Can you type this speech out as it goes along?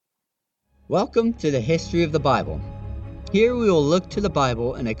Welcome to the History of the Bible. Here we will look to the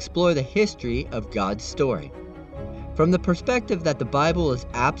Bible and explore the history of God's story. From the perspective that the Bible is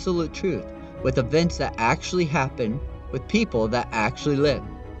absolute truth, with events that actually happen, with people that actually live.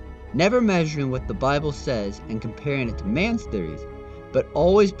 Never measuring what the Bible says and comparing it to man's theories, but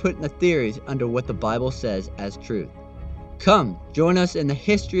always putting the theories under what the Bible says as truth. Come, join us in the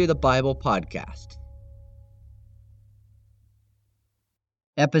History of the Bible podcast.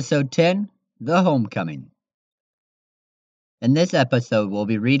 Episode 10, The Homecoming. In this episode, we'll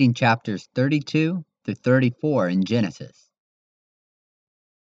be reading chapters 32 to 34 in Genesis.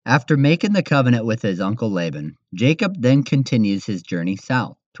 After making the covenant with his uncle Laban, Jacob then continues his journey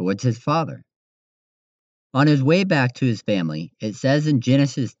south towards his father. On his way back to his family, it says in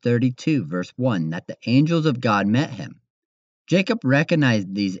Genesis 32 verse 1 that the angels of God met him. Jacob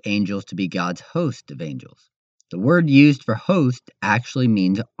recognized these angels to be God's host of angels. The word used for host actually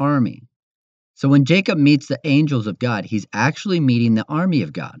means army. So when Jacob meets the angels of God, he's actually meeting the army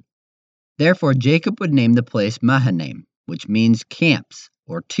of God. Therefore, Jacob would name the place Mahanaim, which means camps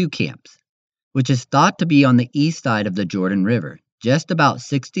or two camps, which is thought to be on the east side of the Jordan River, just about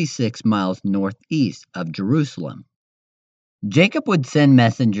 66 miles northeast of Jerusalem. Jacob would send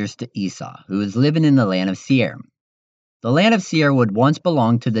messengers to Esau, who was living in the land of Seir. The land of Seir would once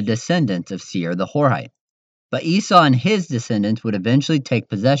belong to the descendants of Seir the Horite, but Esau and his descendants would eventually take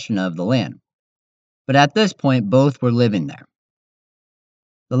possession of the land. But at this point, both were living there.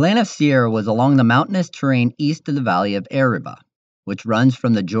 The land of Seir was along the mountainous terrain east of the valley of Arabah, which runs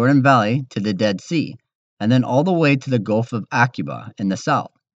from the Jordan Valley to the Dead Sea, and then all the way to the Gulf of Aqaba in the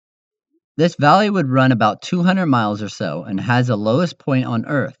south. This valley would run about 200 miles or so and has the lowest point on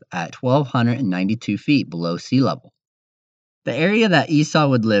earth at 1,292 feet below sea level. The area that Esau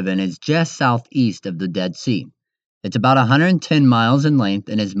would live in is just southeast of the Dead Sea. It's about 110 miles in length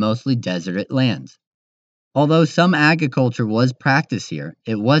and is mostly desert lands. Although some agriculture was practiced here,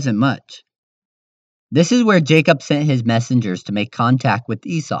 it wasn't much. This is where Jacob sent his messengers to make contact with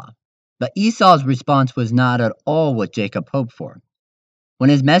Esau, but Esau's response was not at all what Jacob hoped for. When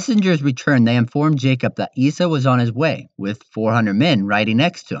his messengers returned, they informed Jacob that Esau was on his way, with 400 men riding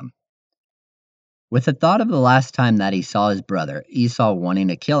next to him. With the thought of the last time that he saw his brother, Esau, wanting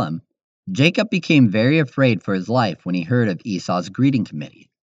to kill him, Jacob became very afraid for his life when he heard of Esau's greeting committee.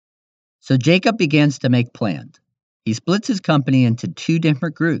 So Jacob begins to make plans. He splits his company into two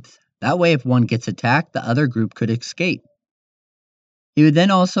different groups. That way, if one gets attacked, the other group could escape. He would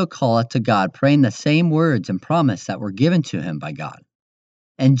then also call out to God, praying the same words and promise that were given to him by God.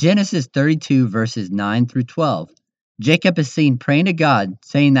 In Genesis 32, verses 9 through 12, Jacob is seen praying to God,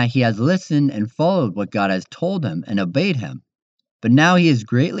 saying that he has listened and followed what God has told him and obeyed him. But now he is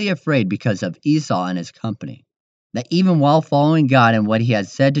greatly afraid because of Esau and his company. That even while following God and what he had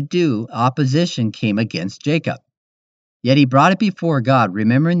said to do, opposition came against Jacob. Yet he brought it before God,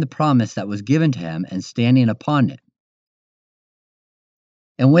 remembering the promise that was given to him and standing upon it.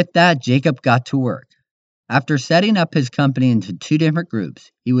 And with that, Jacob got to work. After setting up his company into two different groups,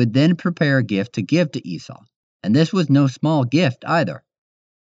 he would then prepare a gift to give to Esau. And this was no small gift either.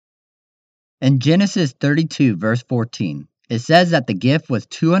 In Genesis 32, verse 14, it says that the gift was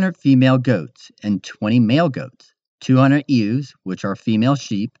 200 female goats and 20 male goats. 200 ewes, which are female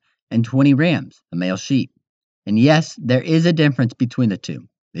sheep, and 20 rams, a male sheep. And yes, there is a difference between the two.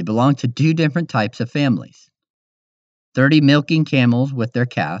 They belong to two different types of families. 30 milking camels with their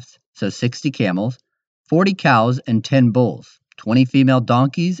calves, so 60 camels, 40 cows and 10 bulls, 20 female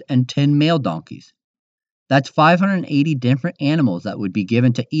donkeys and 10 male donkeys. That's 580 different animals that would be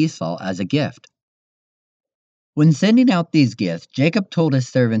given to Esau as a gift. When sending out these gifts, Jacob told his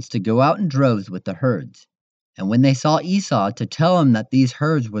servants to go out in droves with the herds. And when they saw Esau, to tell him that these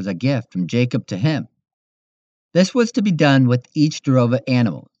herds was a gift from Jacob to him. This was to be done with each drove of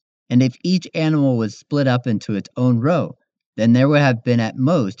animals, and if each animal was split up into its own row, then there would have been at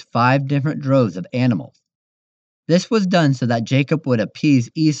most 5 different droves of animals. This was done so that Jacob would appease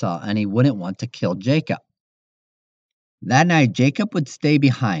Esau and he wouldn't want to kill Jacob. That night Jacob would stay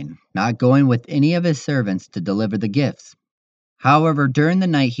behind, not going with any of his servants to deliver the gifts. However, during the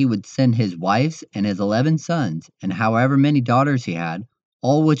night he would send his wives and his 11 sons, and however many daughters he had,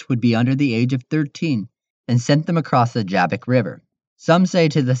 all which would be under the age of 13, and sent them across the Jabbok River. Some say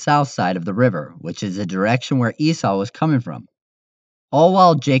to the south side of the river, which is the direction where Esau was coming from. All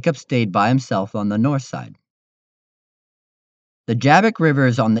while Jacob stayed by himself on the north side. The Jabbok River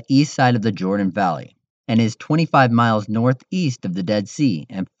is on the east side of the Jordan Valley, and is 25 miles northeast of the Dead Sea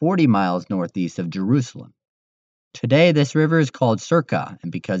and 40 miles northeast of Jerusalem. Today, this river is called Sirka,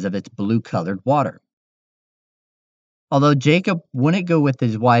 and because of its blue-colored water. Although Jacob wouldn't go with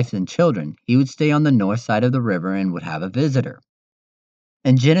his wife and children, he would stay on the north side of the river and would have a visitor.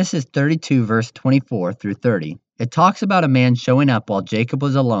 In Genesis 32, verse 24 through 30, it talks about a man showing up while Jacob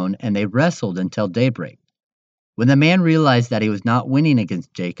was alone and they wrestled until daybreak. When the man realized that he was not winning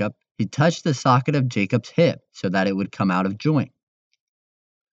against Jacob, he touched the socket of Jacob's hip so that it would come out of joint.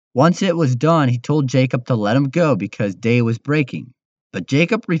 Once it was done, he told Jacob to let him go because day was breaking. But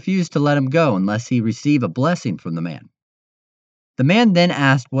Jacob refused to let him go unless he received a blessing from the man. The man then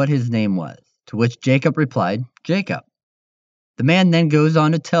asked what his name was, to which Jacob replied, Jacob. The man then goes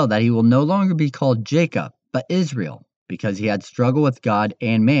on to tell that he will no longer be called Jacob, but Israel, because he had struggled with God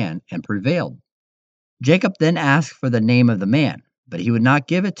and man and prevailed. Jacob then asked for the name of the man, but he would not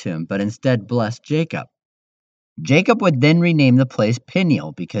give it to him, but instead blessed Jacob. Jacob would then rename the place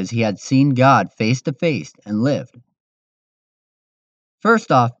Peniel because he had seen God face to face and lived.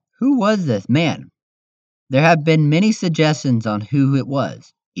 First off, who was this man? There have been many suggestions on who it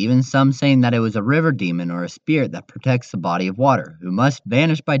was, even some saying that it was a river demon or a spirit that protects the body of water, who must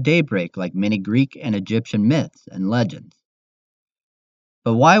vanish by daybreak like many Greek and Egyptian myths and legends.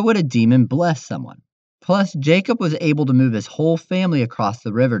 But why would a demon bless someone? Plus, Jacob was able to move his whole family across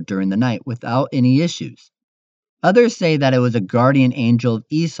the river during the night without any issues. Others say that it was a guardian angel of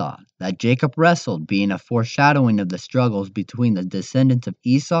Esau that Jacob wrestled, being a foreshadowing of the struggles between the descendants of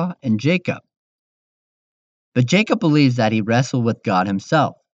Esau and Jacob. But Jacob believes that he wrestled with God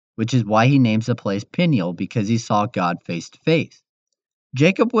himself, which is why he names the place Peniel because he saw God face to face.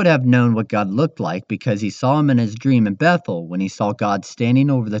 Jacob would have known what God looked like because he saw him in his dream in Bethel when he saw God standing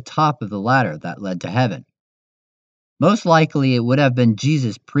over the top of the ladder that led to heaven. Most likely it would have been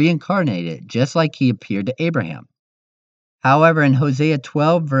Jesus pre-incarnated just like he appeared to Abraham. However, in Hosea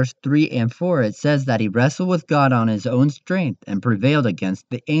 12 verse 3 and 4 it says that he wrestled with God on his own strength and prevailed against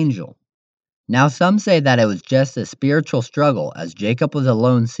the angel. Now some say that it was just a spiritual struggle as Jacob was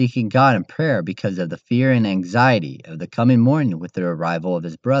alone seeking God in prayer because of the fear and anxiety of the coming morning with the arrival of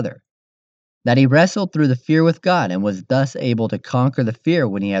his brother. That he wrestled through the fear with God and was thus able to conquer the fear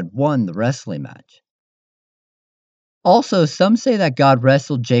when he had won the wrestling match. Also, some say that God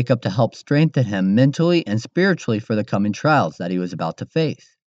wrestled Jacob to help strengthen him mentally and spiritually for the coming trials that he was about to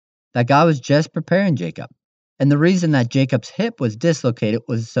face. That God was just preparing Jacob. And the reason that Jacob's hip was dislocated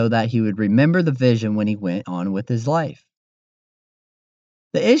was so that he would remember the vision when he went on with his life.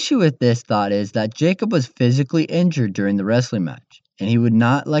 The issue with this thought is that Jacob was physically injured during the wrestling match, and he would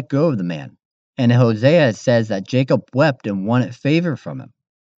not let go of the man. And in Hosea it says that Jacob wept and wanted favor from him.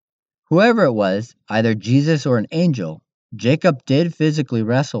 Whoever it was, either Jesus or an angel, Jacob did physically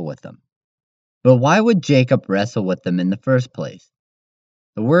wrestle with them. But why would Jacob wrestle with them in the first place?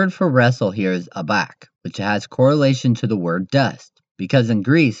 The word for wrestle here is abak, which has correlation to the word dust, because in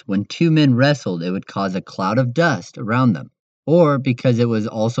Greece, when two men wrestled, it would cause a cloud of dust around them, or because it was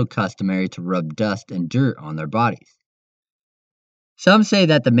also customary to rub dust and dirt on their bodies. Some say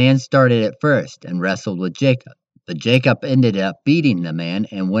that the man started it first and wrestled with Jacob, but Jacob ended up beating the man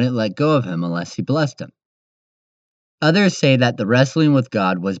and wouldn't let go of him unless he blessed him. Others say that the wrestling with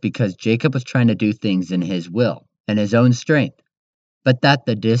God was because Jacob was trying to do things in his will and his own strength, but that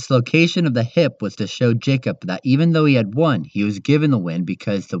the dislocation of the hip was to show Jacob that even though he had won, he was given the win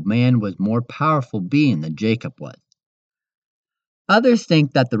because the man was more powerful being than Jacob was. Others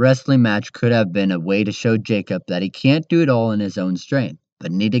think that the wrestling match could have been a way to show Jacob that he can't do it all in his own strength,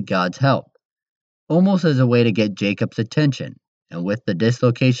 but needed God's help, almost as a way to get Jacob's attention. And with the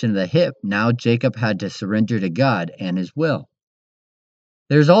dislocation of the hip, now Jacob had to surrender to God and his will.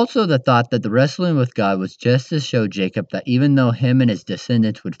 There's also the thought that the wrestling with God was just to show Jacob that even though him and his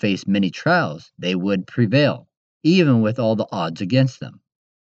descendants would face many trials, they would prevail, even with all the odds against them.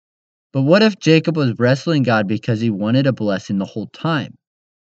 But what if Jacob was wrestling God because he wanted a blessing the whole time?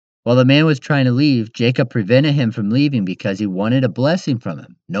 While the man was trying to leave, Jacob prevented him from leaving because he wanted a blessing from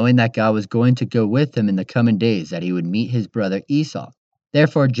him, knowing that God was going to go with him in the coming days, that he would meet his brother Esau.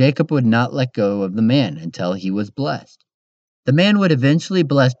 Therefore, Jacob would not let go of the man until he was blessed. The man would eventually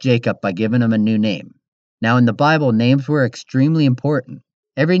bless Jacob by giving him a new name. Now in the Bible, names were extremely important.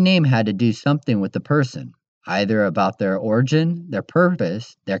 Every name had to do something with the person, either about their origin, their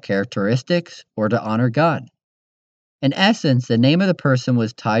purpose, their characteristics, or to honor God. In essence, the name of the person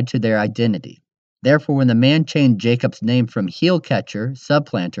was tied to their identity. Therefore, when the man changed Jacob's name from heel catcher,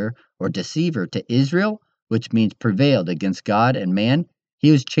 supplanter, or deceiver to Israel, which means prevailed against God and man, he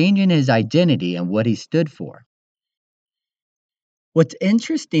was changing his identity and what he stood for. What's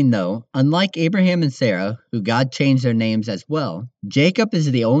interesting though, unlike Abraham and Sarah, who God changed their names as well, Jacob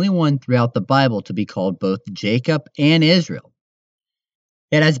is the only one throughout the Bible to be called both Jacob and Israel.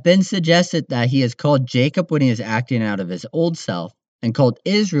 It has been suggested that he is called Jacob when he is acting out of his old self and called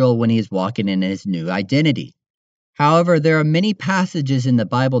Israel when he is walking in his new identity. However, there are many passages in the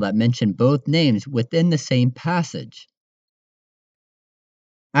Bible that mention both names within the same passage.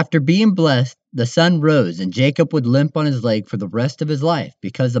 After being blessed, the sun rose and Jacob would limp on his leg for the rest of his life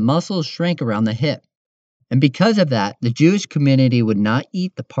because the muscles shrank around the hip. And because of that, the Jewish community would not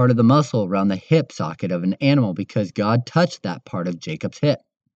eat the part of the muscle around the hip socket of an animal because God touched that part of Jacob's hip.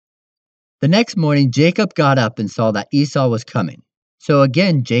 The next morning, Jacob got up and saw that Esau was coming. So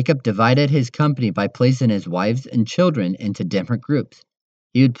again, Jacob divided his company by placing his wives and children into different groups.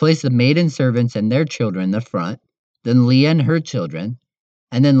 He would place the maiden servants and their children in the front, then Leah and her children,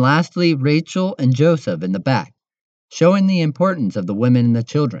 and then lastly Rachel and Joseph in the back, showing the importance of the women and the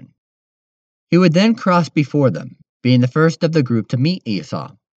children. He would then cross before them, being the first of the group to meet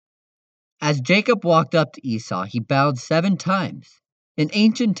Esau. As Jacob walked up to Esau, he bowed 7 times. In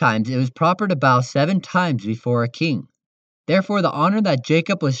ancient times, it was proper to bow 7 times before a king. Therefore, the honor that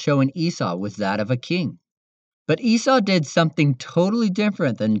Jacob was showing Esau was that of a king. But Esau did something totally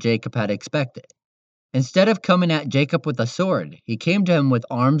different than Jacob had expected. Instead of coming at Jacob with a sword, he came to him with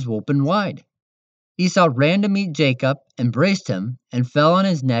arms open wide. Esau ran to meet Jacob, embraced him, and fell on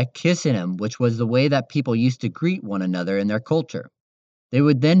his neck, kissing him, which was the way that people used to greet one another in their culture. They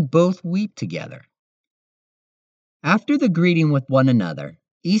would then both weep together. After the greeting with one another,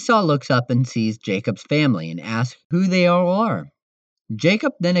 Esau looks up and sees Jacob's family and asks who they all are.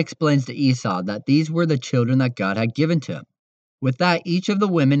 Jacob then explains to Esau that these were the children that God had given to him. With that, each of the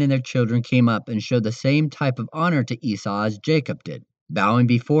women and their children came up and showed the same type of honor to Esau as Jacob did, bowing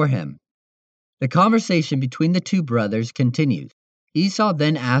before him. The conversation between the 2 brothers continues. Esau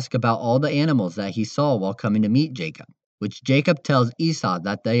then asks about all the animals that he saw while coming to meet Jacob, which Jacob tells Esau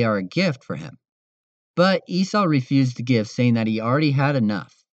that they are a gift for him. But Esau refused to give, saying that he already had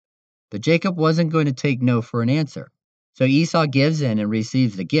enough. But Jacob wasn't going to take no for an answer, so Esau gives in and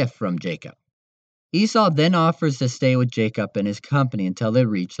receives the gift from Jacob. Esau then offers to stay with Jacob and his company until they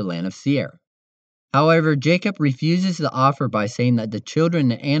reach the land of Seir. However, Jacob refuses the offer by saying that the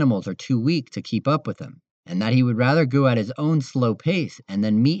children and animals are too weak to keep up with him, and that he would rather go at his own slow pace and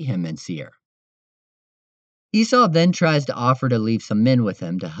then meet him in Seir. Esau then tries to offer to leave some men with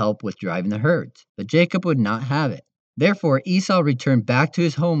him to help with driving the herds, but Jacob would not have it. Therefore, Esau returned back to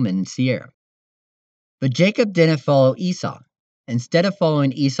his home in Seir. But Jacob didn't follow Esau. Instead of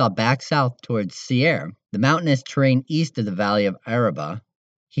following Esau back south towards Seir, the mountainous terrain east of the valley of Arabah,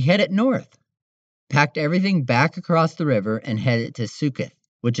 he headed north, packed everything back across the river, and headed to Succoth,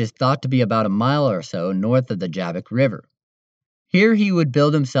 which is thought to be about a mile or so north of the Jabbok River. Here he would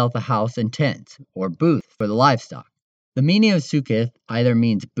build himself a house and tent, or booth, for the livestock. The meaning of Succoth either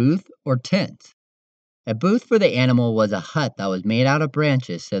means booth or tent. A booth for the animal was a hut that was made out of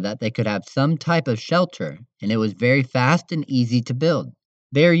branches so that they could have some type of shelter, and it was very fast and easy to build.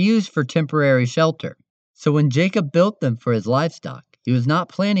 They are used for temporary shelter. So when Jacob built them for his livestock, he was not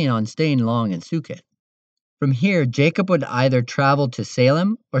planning on staying long in Succoth. From here, Jacob would either travel to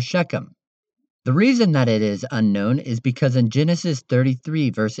Salem or Shechem. The reason that it is unknown is because in Genesis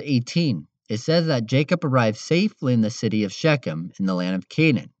 33, verse 18, it says that Jacob arrived safely in the city of Shechem in the land of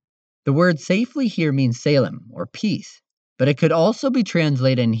Canaan. The word safely here means Salem, or peace, but it could also be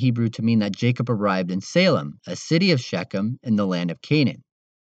translated in Hebrew to mean that Jacob arrived in Salem, a city of Shechem in the land of Canaan.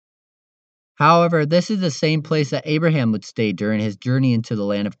 However, this is the same place that Abraham would stay during his journey into the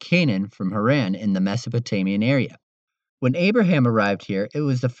land of Canaan from Haran in the Mesopotamian area. When Abraham arrived here, it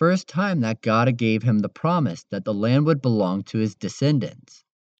was the first time that God gave him the promise that the land would belong to his descendants.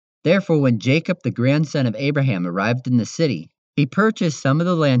 Therefore, when Jacob, the grandson of Abraham, arrived in the city, he purchased some of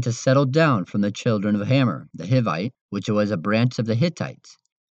the land to settle down from the children of Hamor, the Hivite, which was a branch of the Hittites.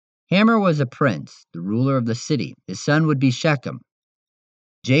 Hamor was a prince, the ruler of the city. His son would be Shechem.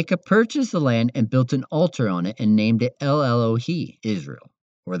 Jacob purchased the land and built an altar on it and named it El Elohe, Israel,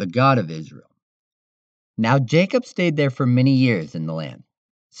 or the God of Israel. Now Jacob stayed there for many years in the land.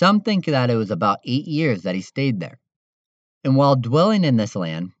 Some think that it was about 8 years that he stayed there. And while dwelling in this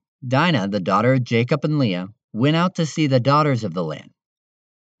land, Dinah, the daughter of Jacob and Leah, went out to see the daughters of the land.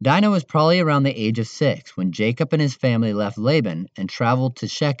 Dinah was probably around the age of 6 when Jacob and his family left Laban and traveled to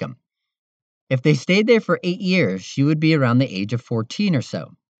Shechem. If they stayed there for 8 years, she would be around the age of 14 or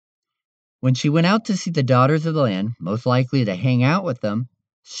so. When she went out to see the daughters of the land, most likely to hang out with them,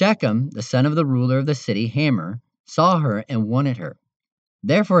 Shechem, the son of the ruler of the city, Hamor, saw her and wanted her.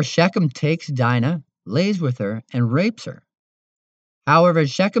 Therefore Shechem takes Dinah, lays with her, and rapes her. However,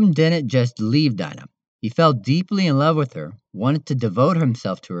 Shechem didn't just leave Dinah. He fell deeply in love with her, wanted to devote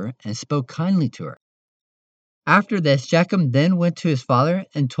himself to her, and spoke kindly to her. After this, Shechem then went to his father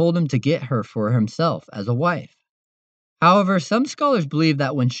and told him to get her for himself as a wife. However, some scholars believe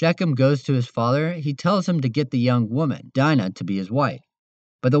that when Shechem goes to his father, he tells him to get the young woman, Dinah, to be his wife.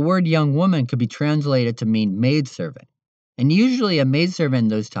 But the word young woman could be translated to mean maidservant, and usually a maidservant in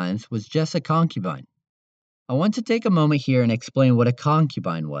those times was just a concubine. I want to take a moment here and explain what a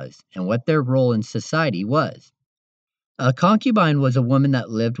concubine was and what their role in society was. A concubine was a woman that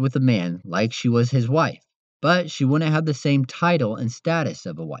lived with a man like she was his wife, but she wouldn't have the same title and status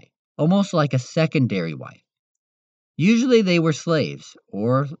of a wife, almost like a secondary wife. Usually they were slaves,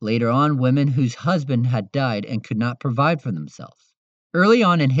 or later on women whose husband had died and could not provide for themselves. Early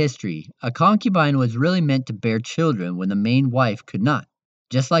on in history, a concubine was really meant to bear children when the main wife could not,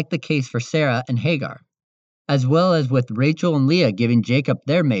 just like the case for Sarah and Hagar, as well as with Rachel and Leah giving Jacob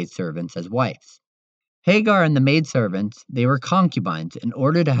their maidservants as wives. Hagar and the maidservants, they were concubines in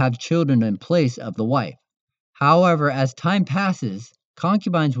order to have children in place of the wife. However, as time passes,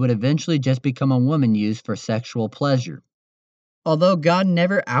 concubines would eventually just become a woman used for sexual pleasure. Although God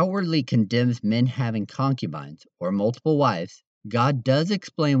never outwardly condemns men having concubines or multiple wives, God does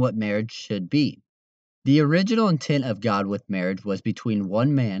explain what marriage should be. The original intent of God with marriage was between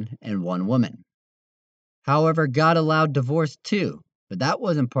one man and one woman. However, God allowed divorce too, but that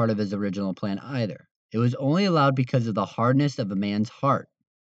wasn't part of his original plan either. It was only allowed because of the hardness of a man's heart.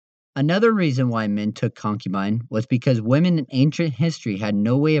 Another reason why men took concubine was because women in ancient history had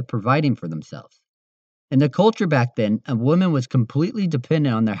no way of providing for themselves. In the culture back then, a woman was completely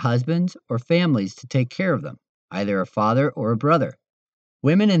dependent on their husbands or families to take care of them, either a father or a brother.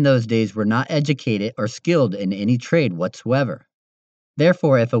 Women in those days were not educated or skilled in any trade whatsoever.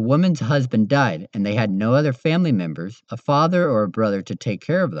 Therefore, if a woman's husband died and they had no other family members, a father or a brother to take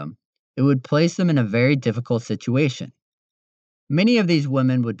care of them, it would place them in a very difficult situation. Many of these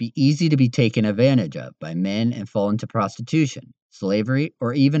women would be easy to be taken advantage of by men and fall into prostitution, slavery,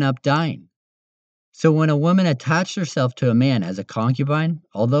 or even up dying. So when a woman attached herself to a man as a concubine,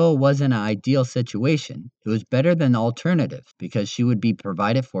 although it wasn't an ideal situation, it was better than the alternative because she would be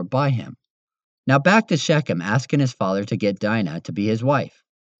provided for by him. Now back to Shechem asking his father to get Dinah to be his wife.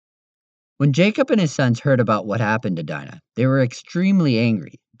 When Jacob and his sons heard about what happened to Dinah, they were extremely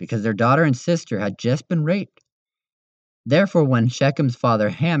angry because their daughter and sister had just been raped. Therefore, when Shechem's father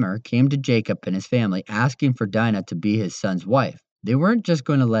Hamor came to Jacob and his family asking for Dinah to be his son's wife, they weren't just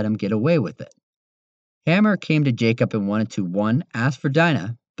going to let him get away with it. Hamor came to Jacob and wanted to, one, ask for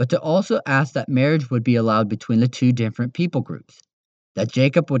Dinah, but to also ask that marriage would be allowed between the two different people groups, that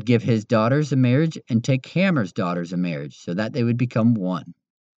Jacob would give his daughters in marriage and take Hamor's daughters in marriage so that they would become one,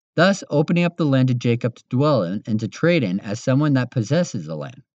 thus opening up the land to Jacob to dwell in and to trade in as someone that possesses the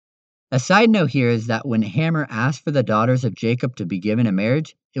land. A side note here is that when Hamor asked for the daughters of Jacob to be given in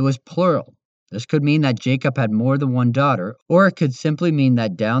marriage, it was plural. This could mean that Jacob had more than one daughter, or it could simply mean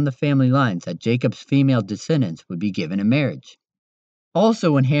that down the family lines that Jacob's female descendants would be given in marriage.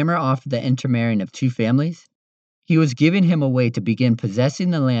 Also, when Hamor offered the intermarrying of two families, he was giving him a way to begin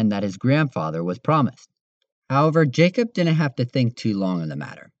possessing the land that his grandfather was promised. However, Jacob didn't have to think too long on the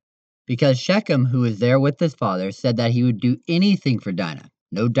matter, because Shechem, who was there with his father, said that he would do anything for Dinah.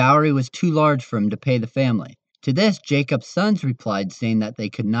 No dowry was too large for him to pay the family. To this, Jacob's sons replied, saying that they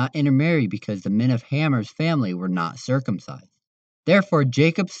could not intermarry because the men of Hamor's family were not circumcised. Therefore,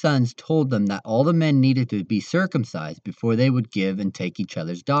 Jacob's sons told them that all the men needed to be circumcised before they would give and take each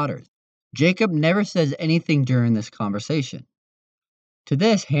other's daughters. Jacob never says anything during this conversation. To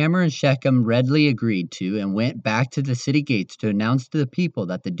this, Hamor and Shechem readily agreed to and went back to the city gates to announce to the people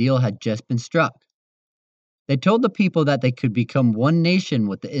that the deal had just been struck. They told the people that they could become one nation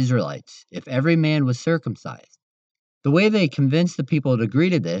with the Israelites if every man was circumcised. The way they convinced the people to agree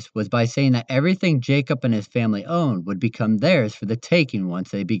to this was by saying that everything Jacob and his family owned would become theirs for the taking once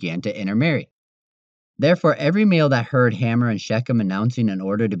they began to intermarry. Therefore, every male that heard Hamor and Shechem announcing an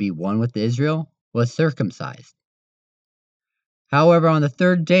order to be one with Israel was circumcised. However, on the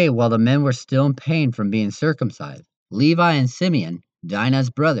third day, while the men were still in pain from being circumcised, Levi and Simeon, Dinah's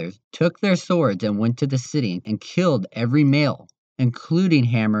brothers, took their swords and went to the city and killed every male, including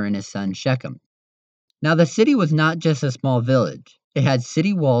Hamor and his son Shechem. Now the city was not just a small village. It had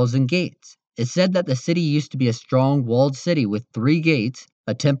city walls and gates. It said that the city used to be a strong walled city with 3 gates,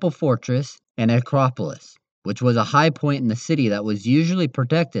 a temple fortress, and an acropolis, which was a high point in the city that was usually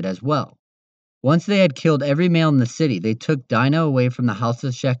protected as well. Once they had killed every male in the city, they took Dinah away from the house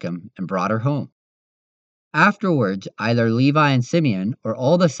of Shechem and brought her home. Afterwards, either Levi and Simeon or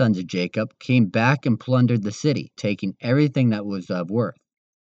all the sons of Jacob came back and plundered the city, taking everything that was of worth.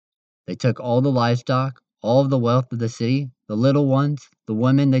 They took all the livestock, all of the wealth of the city, the little ones, the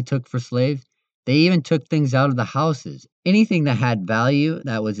women they took for slaves, They even took things out of the houses. Anything that had value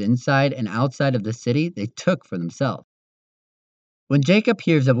that was inside and outside of the city, they took for themselves. When Jacob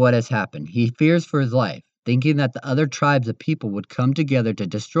hears of what has happened, he fears for his life, thinking that the other tribes of people would come together to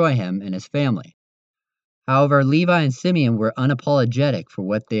destroy him and his family. However, Levi and Simeon were unapologetic for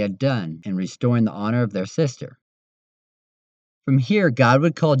what they had done in restoring the honor of their sister. From here, God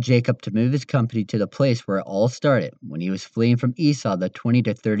would call Jacob to move his company to the place where it all started, when he was fleeing from Esau the 20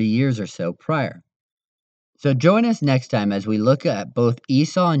 to 30 years or so prior. So join us next time as we look at both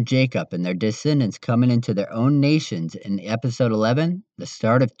Esau and Jacob and their descendants coming into their own nations in episode 11, The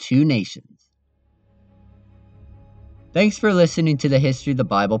Start of Two Nations. Thanks for listening to the History of the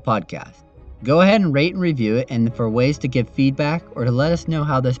Bible podcast. Go ahead and rate and review it, and for ways to give feedback or to let us know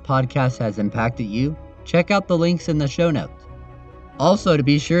how this podcast has impacted you, check out the links in the show notes. Also, to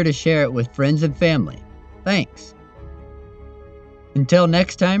be sure to share it with friends and family. Thanks. Until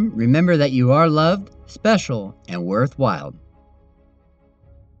next time, remember that you are loved, special, and worthwhile.